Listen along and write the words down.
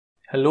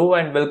Hello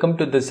and welcome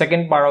to the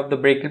second part of the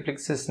brachial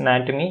plexus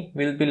anatomy.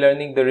 We will be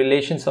learning the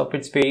relations of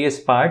its various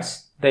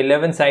parts, the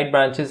 11 side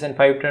branches and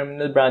 5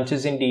 terminal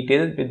branches in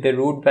detail with their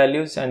root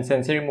values and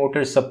sensory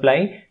motor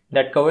supply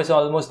that covers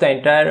almost the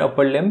entire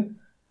upper limb,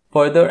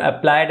 further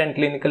applied and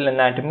clinical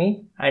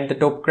anatomy, and the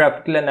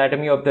topographical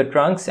anatomy of the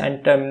trunks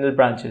and terminal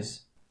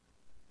branches.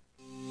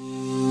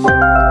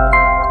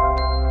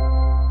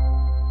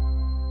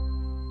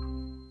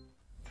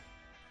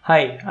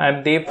 Hi, I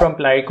am Dev from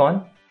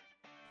PlaRecon.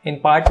 In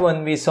part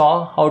 1, we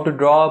saw how to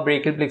draw a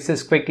brachial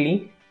plexus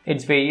quickly,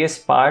 its various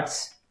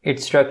parts,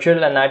 its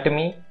structural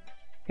anatomy,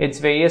 its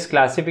various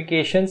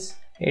classifications,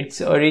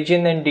 its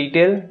origin and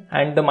detail,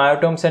 and the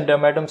myotomes and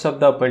dermatomes of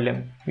the upper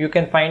limb. You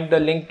can find the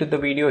link to the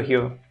video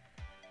here.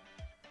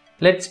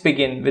 Let's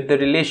begin with the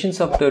relations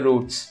of the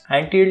roots.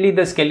 Anteriorly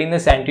the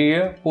scalenus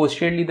anterior,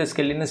 posteriorly the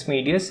scalenus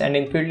medius, and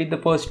inferiorly the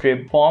first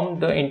rib form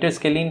the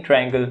interscalene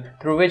triangle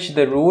through which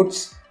the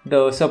roots,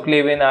 the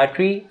subclavian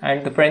artery,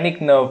 and the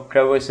phrenic nerve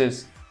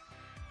traverses.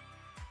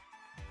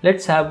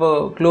 Let's have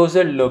a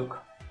closer look.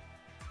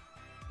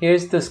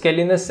 Here's the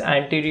scalenus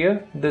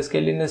anterior, the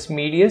scalenus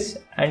medius,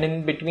 and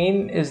in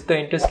between is the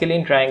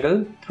interscalene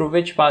triangle through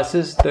which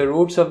passes the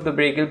roots of the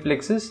brachial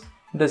plexus,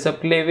 the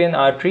subclavian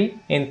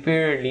artery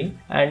inferiorly,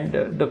 and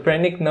the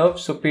phrenic nerve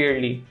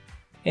superiorly.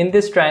 In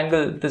this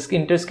triangle, the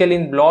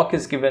interscalene block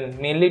is given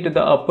mainly to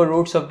the upper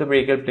roots of the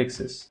brachial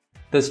plexus.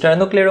 The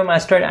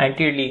sternocleidomastoid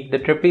anteriorly, the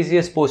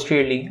trapezius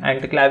posteriorly, and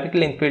the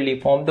clavicle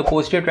inferiorly form the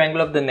posterior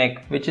triangle of the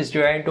neck, which is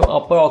divided into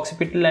upper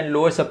occipital and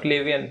lower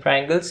subclavian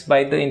triangles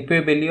by the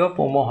inferior belly of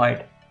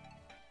omohyoid.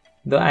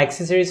 The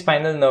axillary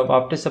spinal nerve,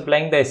 after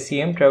supplying the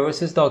SCM,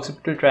 traverses the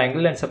occipital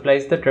triangle and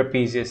supplies the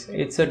trapezius.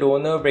 It's a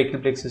donor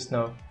brachial plexus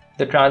nerve.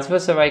 The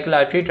transverse cervical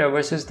artery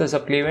traverses the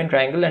subclavian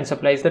triangle and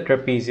supplies the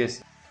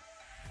trapezius.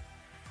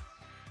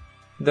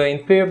 The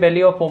inferior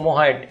belly of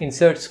omohyoid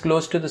inserts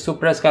close to the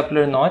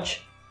suprascapular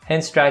notch.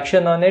 Hence,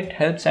 traction on it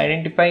helps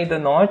identify the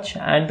notch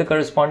and the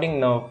corresponding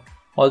nerve.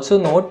 Also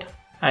note,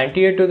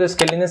 anterior to the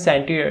scalenus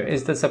anterior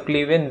is the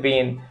subclavian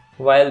vein,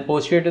 while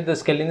posterior to the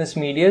scalenus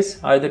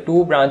medius are the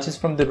two branches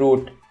from the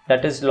root,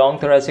 that is long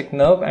thoracic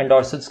nerve and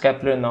dorsal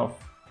scapular nerve.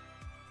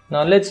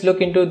 Now let's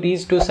look into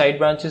these two side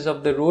branches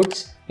of the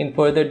roots in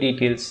further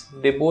details.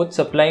 They both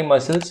supply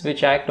muscles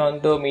which act on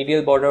the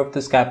medial border of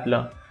the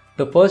scapula.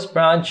 The first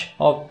branch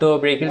of the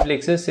brachial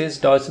plexus is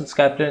dorsal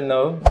scapular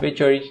nerve, which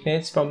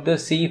originates from the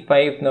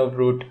C5 nerve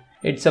root.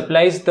 It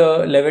supplies the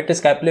levator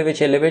scapulae,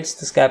 which elevates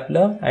the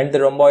scapula, and the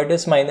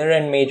rhomboides minor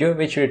and major,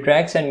 which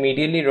retracts and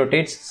medially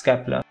rotates the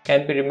scapula.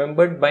 Can be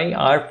remembered by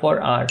R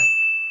for R.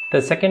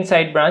 The second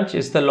side branch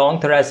is the long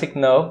thoracic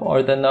nerve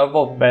or the nerve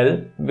of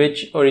Bell,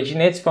 which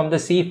originates from the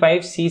C5,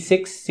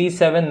 C6,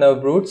 C7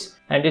 nerve roots,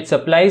 and it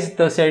supplies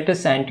the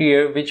serratus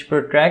anterior, which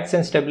protracts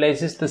and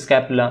stabilizes the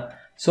scapula.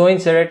 So in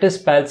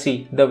serratus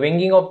palsy, the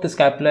winging of the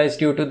scapula is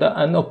due to the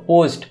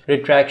unopposed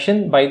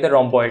retraction by the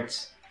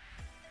rhomboids.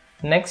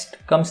 Next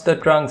comes the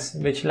trunks,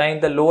 which lie in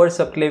the lower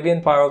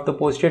subclavian part of the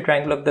posterior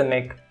triangle of the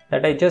neck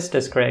that I just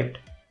described.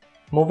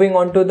 Moving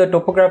on to the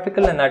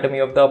topographical anatomy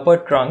of the upper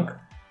trunk,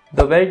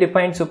 the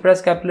well-defined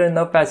suprascapular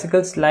nerve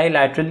fascicles lie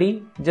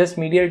laterally. Just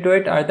medial to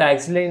it are the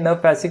axillary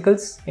nerve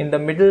fascicles. In the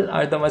middle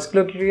are the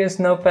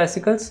musculocutaneous nerve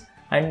fascicles,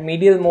 and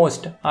medial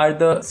most are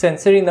the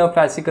sensory nerve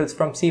fascicles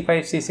from C5,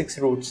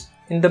 C6 roots.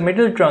 In the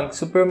middle trunk,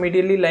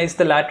 supermedially lies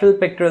the lateral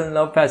pectoral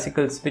nerve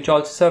fascicles, which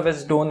also serve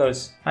as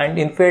donors, and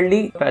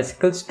inferiorly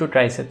fascicles to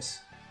triceps.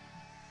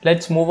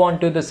 Let's move on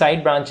to the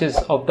side branches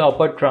of the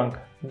upper trunk.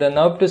 The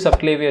nerve to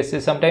subclavius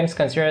is sometimes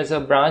considered as a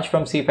branch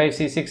from C5,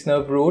 C6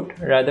 nerve root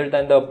rather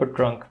than the upper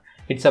trunk.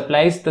 It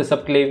supplies the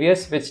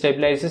subclavius, which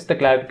stabilizes the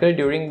clavicle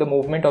during the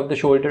movement of the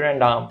shoulder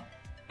and arm.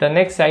 The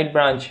next side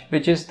branch,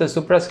 which is the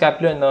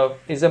suprascapular nerve,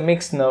 is a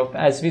mixed nerve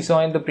as we saw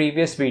in the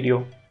previous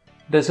video.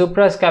 The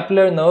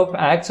suprascapular nerve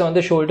acts on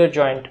the shoulder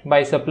joint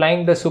by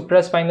supplying the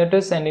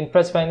supraspinatus and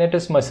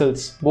infraspinatus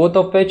muscles, both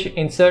of which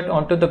insert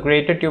onto the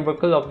greater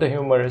tubercle of the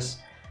humerus.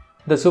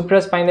 The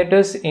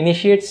supraspinatus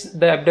initiates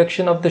the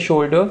abduction of the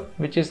shoulder,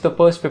 which is the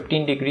first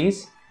 15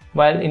 degrees,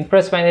 while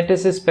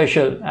infraspinatus is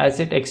special as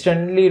it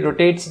externally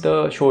rotates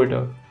the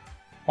shoulder.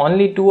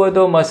 Only two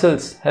other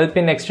muscles help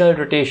in external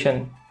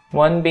rotation,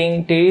 one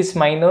being teres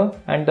minor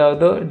and the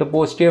other the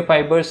posterior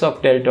fibers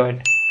of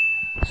deltoid.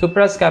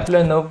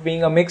 Suprascapular nerve,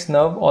 being a mixed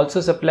nerve,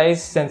 also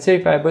supplies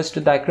sensory fibers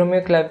to the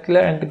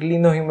acromioclavicular and the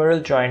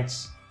glenohumeral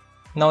joints.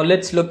 Now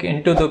let's look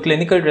into the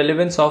clinical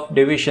relevance of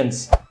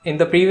divisions. In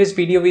the previous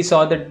video we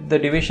saw that the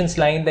divisions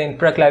lie in the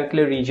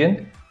infraclavicular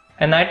region.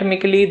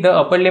 Anatomically, the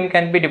upper limb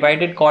can be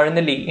divided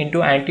coronally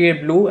into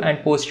anterior blue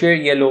and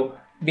posterior yellow,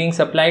 being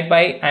supplied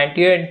by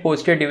anterior and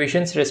posterior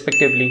divisions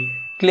respectively.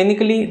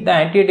 Clinically, the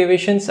anterior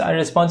divisions are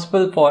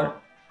responsible for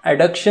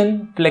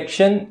adduction,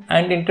 flexion,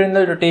 and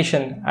internal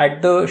rotation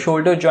at the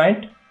shoulder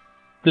joint,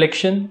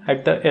 flexion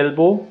at the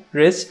elbow,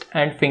 wrist,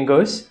 and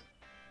fingers,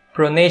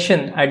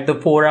 pronation at the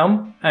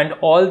forearm, and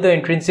all the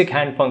intrinsic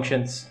hand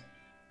functions.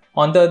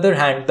 On the other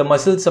hand, the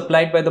muscles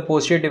supplied by the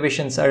posterior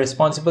divisions are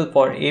responsible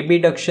for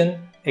abduction,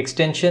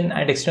 extension,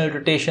 and external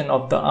rotation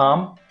of the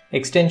arm,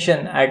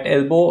 extension at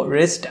elbow,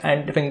 wrist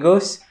and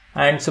fingers,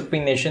 and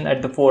supination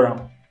at the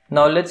forearm.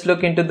 Now let's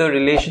look into the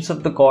relations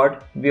of the cord.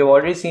 We have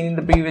already seen in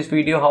the previous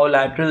video how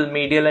lateral,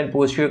 medial and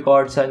posterior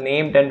cords are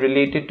named and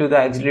related to the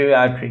axillary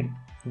artery.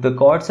 The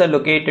cords are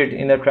located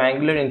in a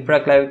triangular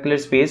infraclavicular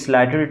space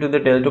lateral to the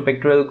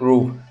deltopectoral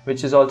groove,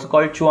 which is also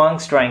called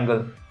Chuang's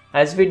triangle.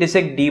 As we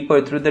dissect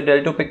deeper through the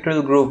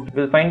deltopectoral groove,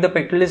 we'll find the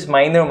pectoralis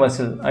minor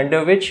muscle,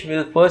 under which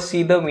we'll first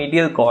see the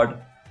medial cord.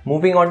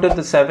 Moving on to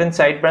the 7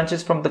 side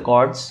branches from the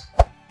cords.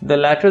 The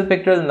lateral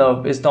pectoral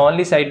nerve is the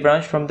only side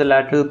branch from the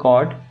lateral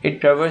cord. It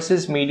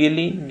traverses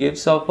medially,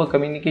 gives off a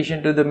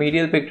communication to the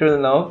medial pectoral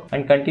nerve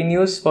and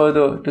continues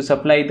further to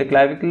supply the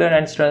clavicular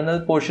and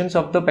sternal portions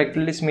of the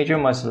pectoralis major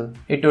muscle.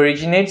 It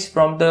originates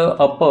from the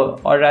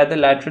upper or rather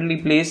laterally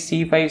placed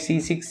C5,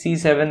 C6,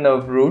 C7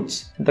 nerve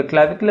roots. The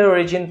clavicular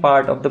origin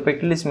part of the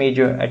pectoralis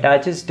major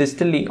attaches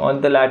distally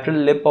on the lateral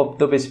lip of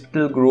the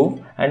bicipital groove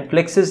and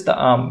flexes the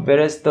arm,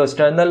 whereas the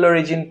sternal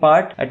origin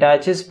part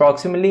attaches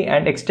proximally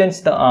and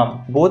extends the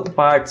arm. Both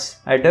parts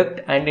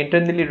adduct and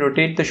internally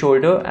rotate the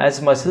shoulder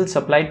as muscles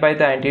supplied by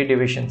the anterior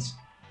divisions.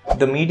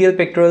 The medial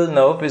pectoral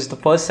nerve is the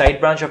first side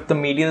branch of the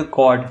medial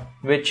cord,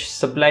 which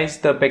supplies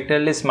the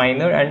pectoralis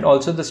minor and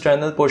also the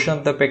sternal portion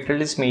of the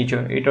pectoralis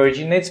major. It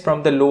originates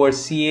from the lower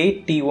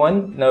C8,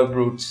 T1 nerve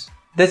roots.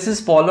 This is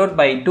followed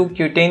by 2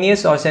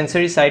 cutaneous or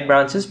sensory side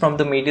branches from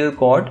the medial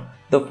cord.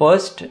 The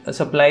first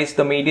supplies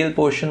the medial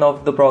portion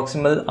of the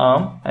proximal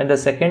arm and the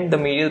second the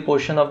medial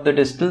portion of the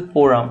distal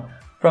forearm.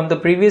 From the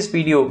previous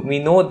video, we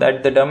know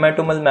that the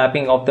dermatomal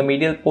mapping of the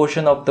medial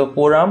portion of the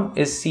forearm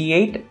is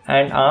C8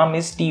 and arm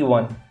is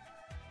T1.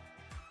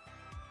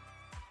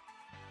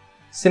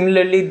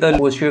 Similarly, the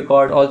posterior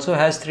cord also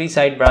has 3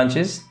 side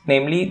branches,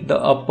 namely the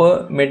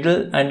upper,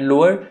 middle and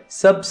lower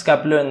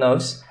subscapular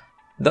nerves.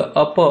 The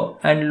upper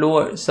and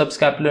lower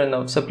subscapular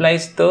nerve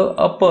supplies the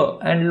upper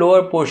and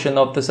lower portion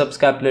of the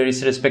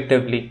subscapularis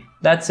respectively.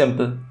 That's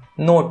simple.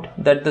 Note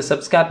that the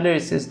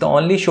subscapularis is the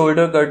only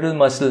shoulder girdle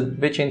muscle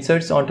which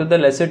inserts onto the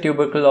lesser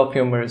tubercle of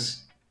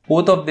humerus.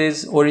 Both of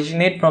these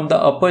originate from the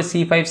upper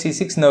C5,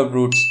 C6 nerve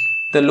roots.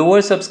 The lower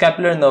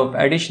subscapular nerve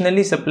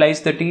additionally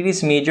supplies the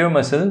teres major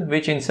muscle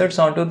which inserts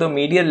onto the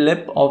medial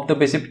lip of the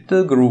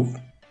bicipital groove.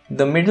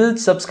 The middle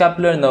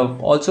subscapular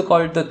nerve, also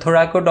called the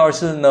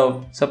thoracodorsal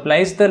nerve,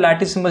 supplies the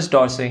latissimus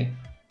dorsi.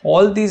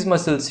 All these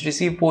muscles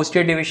receive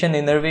posterior division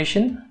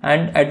innervation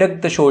and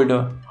adduct the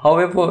shoulder.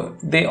 However,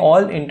 they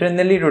all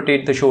internally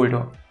rotate the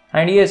shoulder.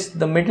 And yes,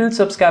 the middle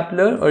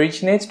subscapular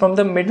originates from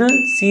the middle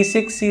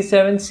C6,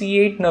 C7,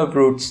 C8 nerve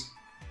roots.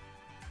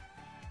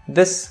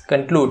 This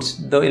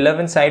concludes the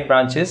 11 side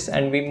branches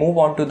and we move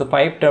on to the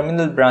 5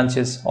 terminal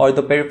branches or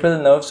the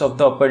peripheral nerves of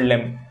the upper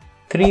limb.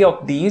 3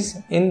 of these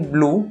in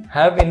blue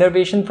have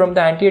innervation from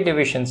the anterior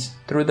divisions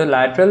through the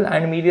lateral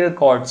and medial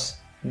cords.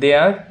 They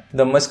are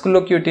the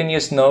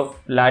musculocutaneous nerve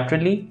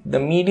laterally, the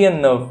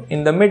median nerve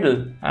in the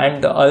middle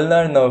and the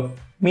ulnar nerve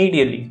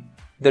medially.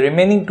 The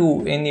remaining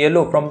 2 in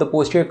yellow from the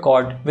posterior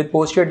cord with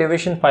posterior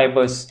division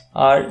fibers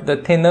are the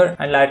thinner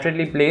and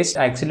laterally placed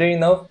axillary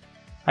nerve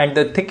and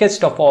the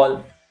thickest of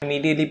all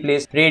medially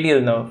placed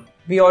radial nerve.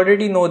 We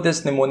already know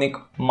this mnemonic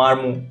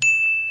marmu.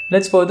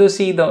 Let's further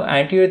see the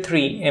anterior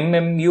 3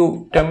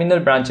 MMU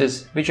terminal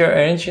branches which are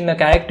arranged in a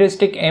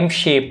characteristic M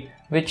shape,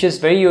 which is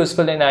very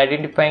useful in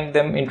identifying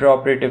them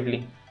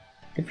intraoperatively.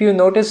 If you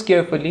notice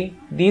carefully,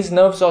 these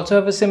nerves also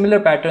have a similar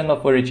pattern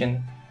of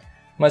origin.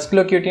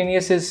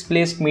 Musculocutaneous is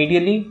placed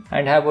medially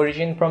and have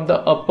origin from the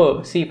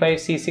upper C5,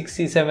 C6,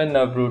 C7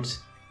 nerve roots.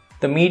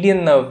 The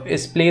median nerve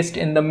is placed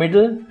in the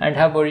middle and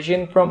have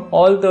origin from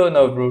all the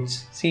nerve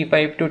roots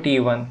C5 to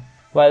T1,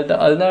 while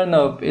the ulnar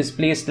nerve is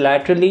placed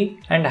laterally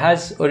and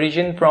has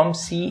origin from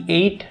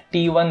C8,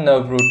 T1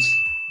 nerve roots.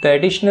 The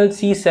additional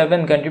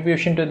C7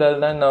 contribution to the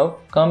ulnar nerve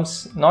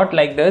comes not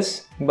like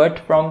this but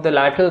from the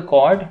lateral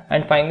cord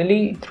and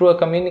finally through a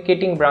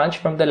communicating branch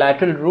from the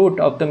lateral root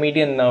of the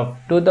median nerve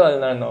to the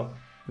ulnar nerve.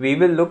 We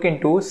will look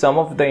into some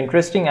of the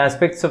interesting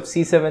aspects of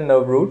C7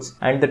 nerve roots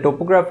and the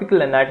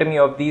topographical anatomy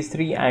of these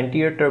 3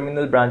 anterior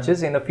terminal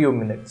branches in a few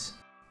minutes.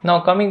 Now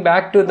coming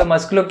back to the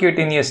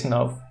musculocutaneous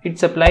nerve, it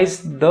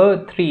supplies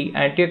the 3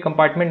 anterior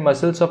compartment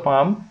muscles of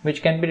arm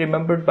which can be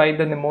remembered by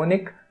the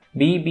mnemonic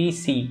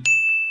BBC.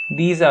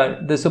 These are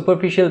the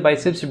superficial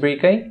biceps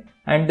brachii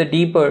and the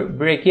deeper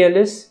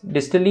brachialis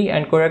distally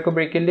and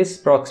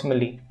coracobrachialis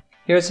proximally.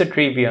 Here's a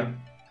trivia.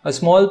 A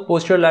small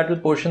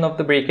posterolateral portion of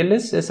the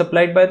brachialis is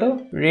supplied by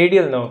the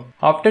radial nerve.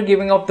 After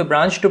giving off the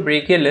branch to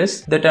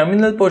brachialis, the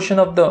terminal portion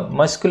of the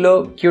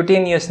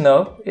musculocutaneous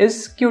nerve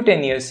is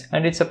cutaneous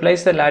and it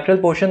supplies the lateral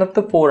portion of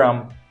the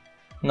forearm.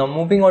 Now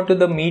moving on to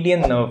the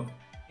median nerve.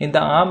 In the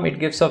arm it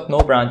gives off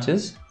no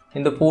branches.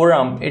 In the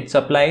forearm, it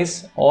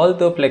supplies all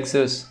the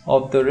plexus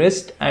of the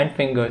wrist and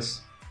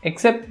fingers,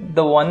 except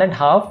the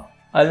 1½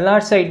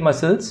 ulnar side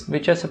muscles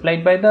which are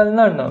supplied by the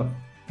ulnar nerve.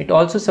 It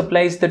also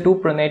supplies the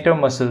 2 pronator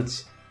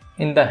muscles.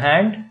 In the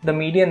hand, the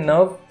median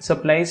nerve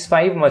supplies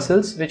 5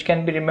 muscles which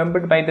can be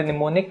remembered by the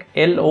mnemonic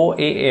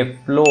LOAF,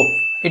 LOAF.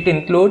 It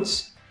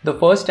includes the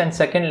first and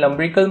second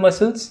lumbrical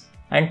muscles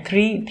and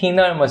 3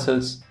 thenar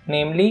muscles.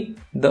 namely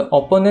the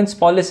opponens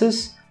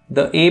pollicis,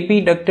 the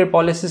apiductor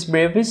pollicis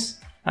brevis,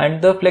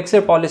 and the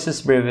flexor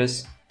pollicis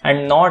brevis,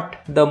 and not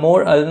the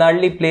more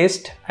ulnarly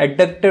placed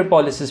adductor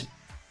pollicis.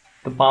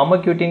 The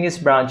palmar cutaneous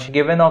branch,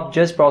 given off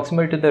just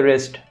proximal to the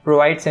wrist,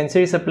 provides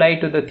sensory supply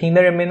to the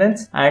thenar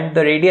eminence and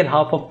the radial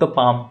half of the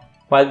palm,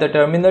 while the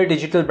terminal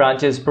digital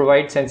branches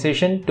provide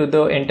sensation to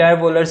the entire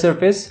volar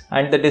surface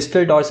and the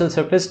distal dorsal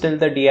surface till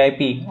the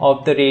DIP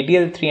of the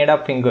radial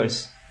 3.5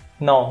 fingers.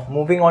 Now,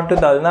 moving on to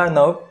the ulnar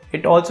nerve,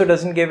 it also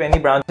doesn't give any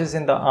branches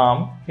in the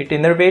arm. It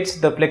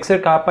innervates the flexor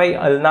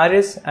carpi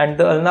ulnaris and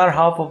the ulnar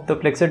half of the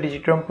flexor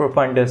digitorum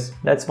profundus,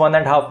 that's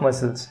 1.5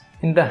 muscles.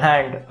 In the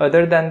hand,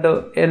 other than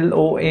the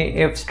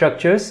LOAF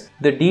structures,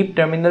 the deep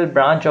terminal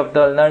branch of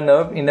the ulnar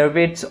nerve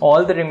innervates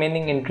all the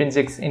remaining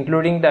intrinsics,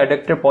 including the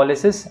adductor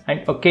pollicis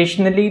and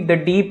occasionally the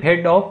deep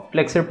head of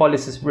flexor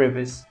pollicis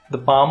brevis. The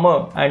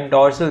palmar and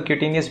dorsal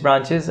cutaneous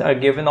branches are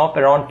given off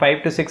around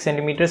 5 to 6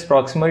 cm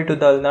proximal to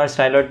the ulnar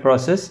styloid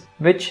process,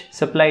 which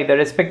supply the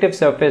respective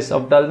surface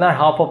of the ulnar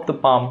half of the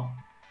palm,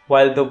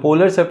 while the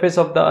polar surface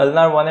of the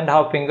ulnar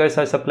 1.5 fingers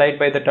are supplied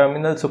by the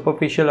terminal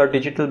superficial or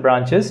digital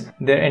branches.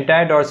 Their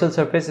entire dorsal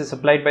surface is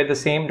supplied by the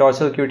same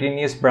dorsal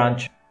cutaneous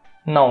branch.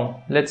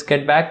 Now, let's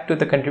get back to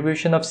the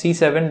contribution of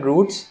C7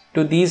 roots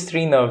to these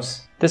three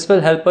nerves. This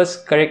will help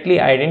us correctly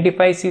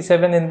identify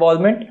C7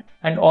 involvement,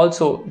 and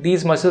also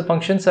these muscle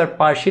functions are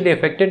partially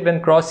affected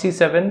when cross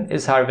C7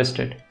 is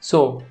harvested.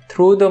 So,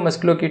 through the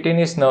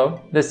musculocutaneous nerve,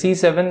 the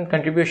C7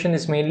 contribution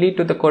is mainly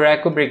to the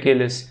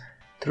coracobrachialis.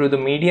 Through the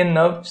median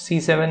nerve,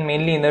 C7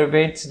 mainly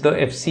innervates the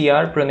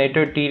FCR,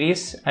 pronator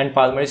teres and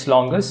palmaris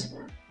longus,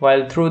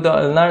 while through the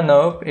ulnar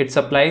nerve, it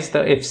supplies the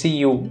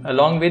FCU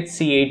along with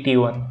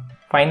C8T1.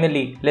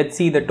 Finally, let's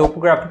see the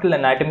topographical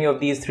anatomy of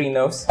these three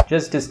nerves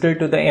just distal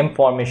to the M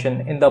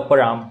formation in the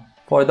upper arm.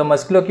 For the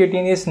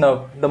musculocutaneous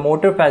nerve, the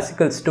motor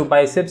fascicles to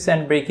biceps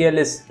and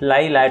brachialis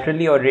lie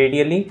laterally or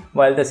radially,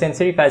 while the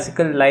sensory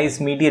fascicle lies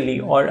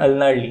medially or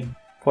ulnarly.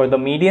 For the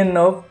median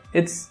nerve,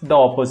 it's the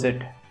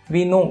opposite.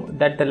 We know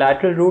that the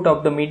lateral root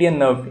of the median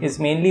nerve is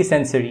mainly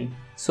sensory.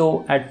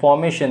 So at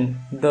formation,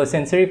 the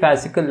sensory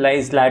fascicle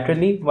lies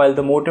laterally while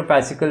the motor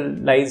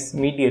fascicle lies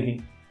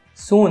medially.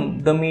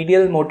 Soon, the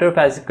medial motor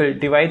fascicle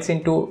divides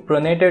into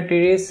pronator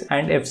teres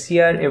and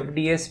FCR,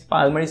 FDS,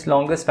 palmaris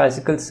longus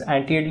fascicles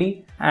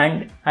anteriorly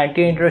and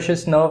anterior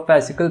interosseous nerve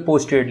fascicle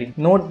posteriorly.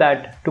 Note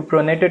that to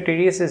pronator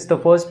teres is the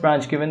first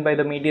branch given by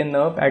the median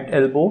nerve at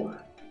elbow,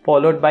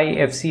 followed by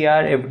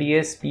FCR,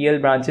 FDS, PL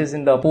branches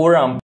in the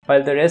forearm,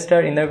 while the rest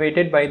are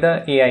innervated by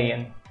the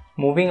AIN.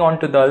 Moving on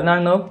to the ulnar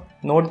nerve,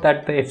 note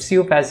that the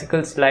FCU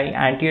fascicles lie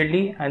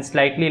anteriorly and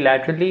slightly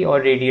laterally or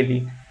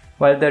radially,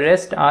 while the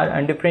rest are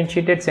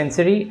undifferentiated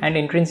sensory and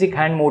intrinsic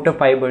hand motor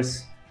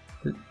fibers.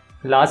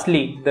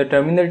 Lastly, the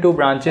terminal two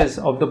branches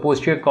of the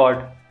posterior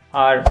cord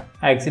are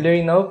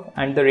axillary nerve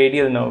and the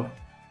radial nerve.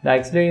 The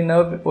axillary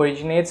nerve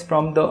originates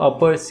from the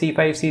upper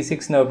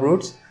C5-C6 nerve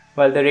roots,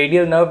 while the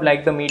radial nerve,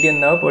 like the median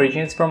nerve,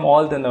 originates from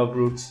all the nerve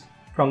roots.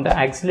 From the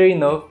axillary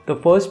nerve, the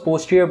first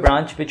posterior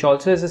branch, which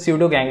also is a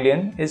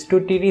pseudoganglion, is to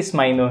teres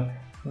minor,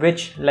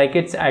 which, like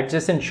its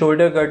adjacent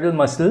shoulder girdle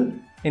muscle,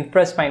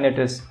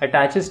 infraspinatus,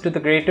 attaches to the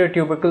greater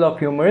tubercle of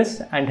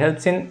humerus and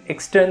helps in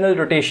external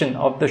rotation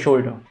of the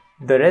shoulder.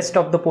 The rest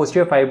of the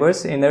posterior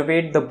fibers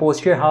innervate the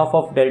posterior half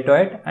of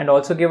deltoid and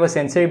also give a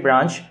sensory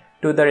branch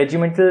to the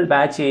regimental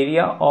batch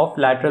area of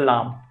lateral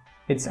arm.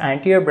 Its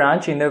anterior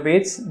branch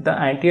innervates the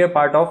anterior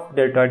part of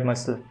deltoid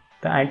muscle.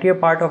 The anterior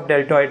part of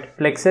deltoid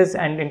flexes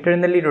and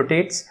internally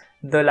rotates,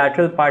 the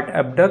lateral part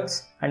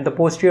abducts, and the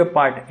posterior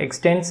part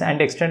extends and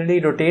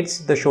externally rotates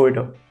the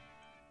shoulder.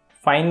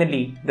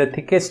 Finally, the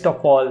thickest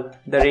of all,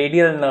 the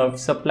radial nerve,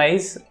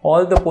 supplies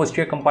all the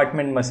posterior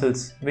compartment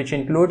muscles, which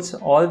includes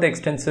all the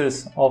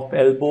extensors of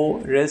elbow,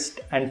 wrist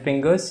and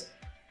fingers,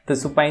 the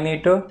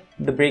supinator,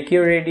 the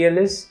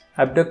brachioradialis,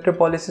 abductor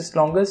pollicis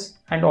longus,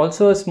 and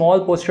also a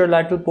small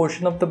posterolateral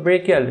portion of the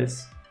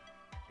brachialis.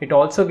 It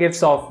also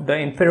gives off the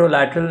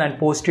inferolateral and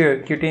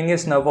posterior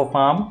cutaneous nerve of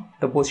arm,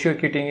 the posterior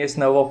cutaneous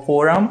nerve of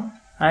forearm,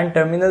 and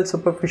terminal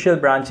superficial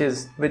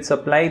branches which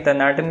supply the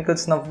anatomical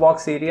snuff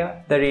box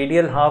area, the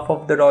radial half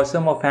of the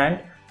dorsum of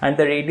hand, and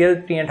the radial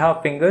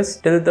 3.5 fingers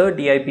till the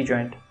DIP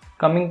joint.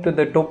 Coming to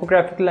the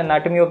topographical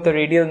anatomy of the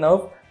radial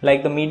nerve,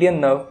 like the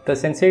median nerve, the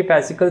sensory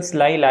fascicles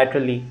lie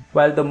laterally,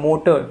 while the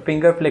motor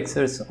finger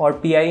flexors or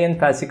PIN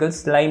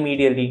fascicles lie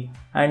medially,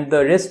 and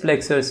the wrist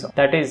flexors,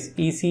 that is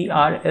EC,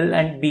 R, L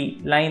and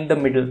B, lie in the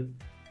middle.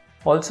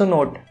 Also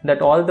note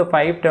that all the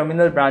 5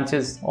 terminal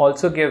branches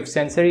also give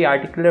sensory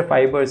articular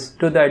fibers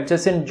to the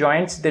adjacent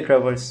joints they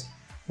traverse.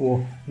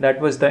 Oh, that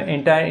was the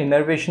entire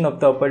innervation of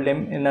the upper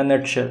limb in a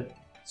nutshell.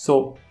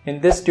 So,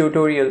 in this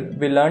tutorial,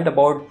 we learned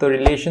about the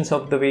relations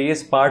of the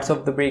various parts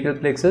of the brachial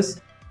plexus,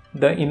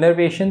 the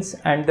innervations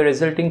and the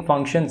resulting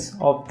functions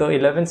of the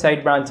 11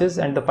 side branches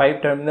and the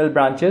 5 terminal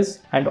branches,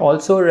 and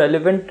also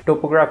relevant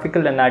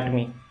topographical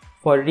anatomy.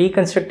 For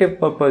reconstructive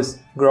purpose,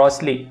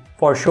 grossly,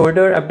 for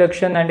shoulder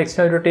abduction and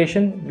external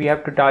rotation, we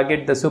have to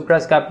target the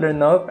suprascapular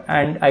nerve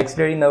and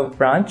axillary nerve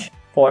branch.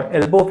 For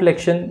elbow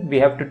flexion, we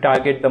have to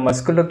target the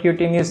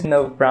musculocutaneous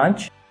nerve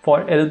branch.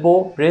 For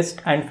elbow,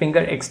 wrist and finger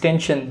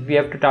extension, we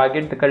have to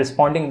target the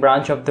corresponding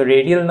branch of the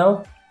radial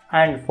nerve.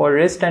 And for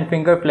wrist and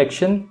finger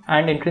flexion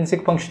and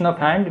intrinsic function of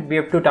hand, we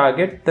have to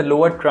target the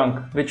lower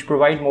trunk, which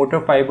provide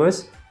motor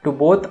fibers to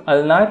both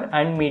ulnar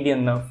and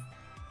median nerve.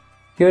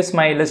 Here's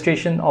my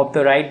illustration of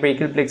the right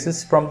brachial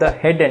plexus from the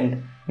head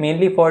end,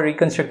 mainly for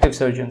reconstructive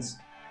surgeons.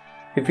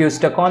 If you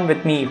stuck on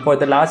with me for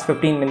the last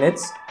 15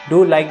 minutes,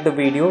 do like the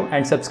video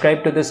and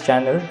subscribe to this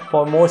channel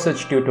for more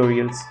such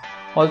tutorials.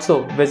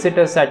 Also, visit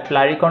us at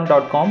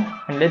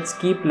PlaRecon.com and let's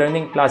keep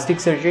learning plastic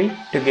surgery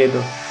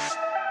together.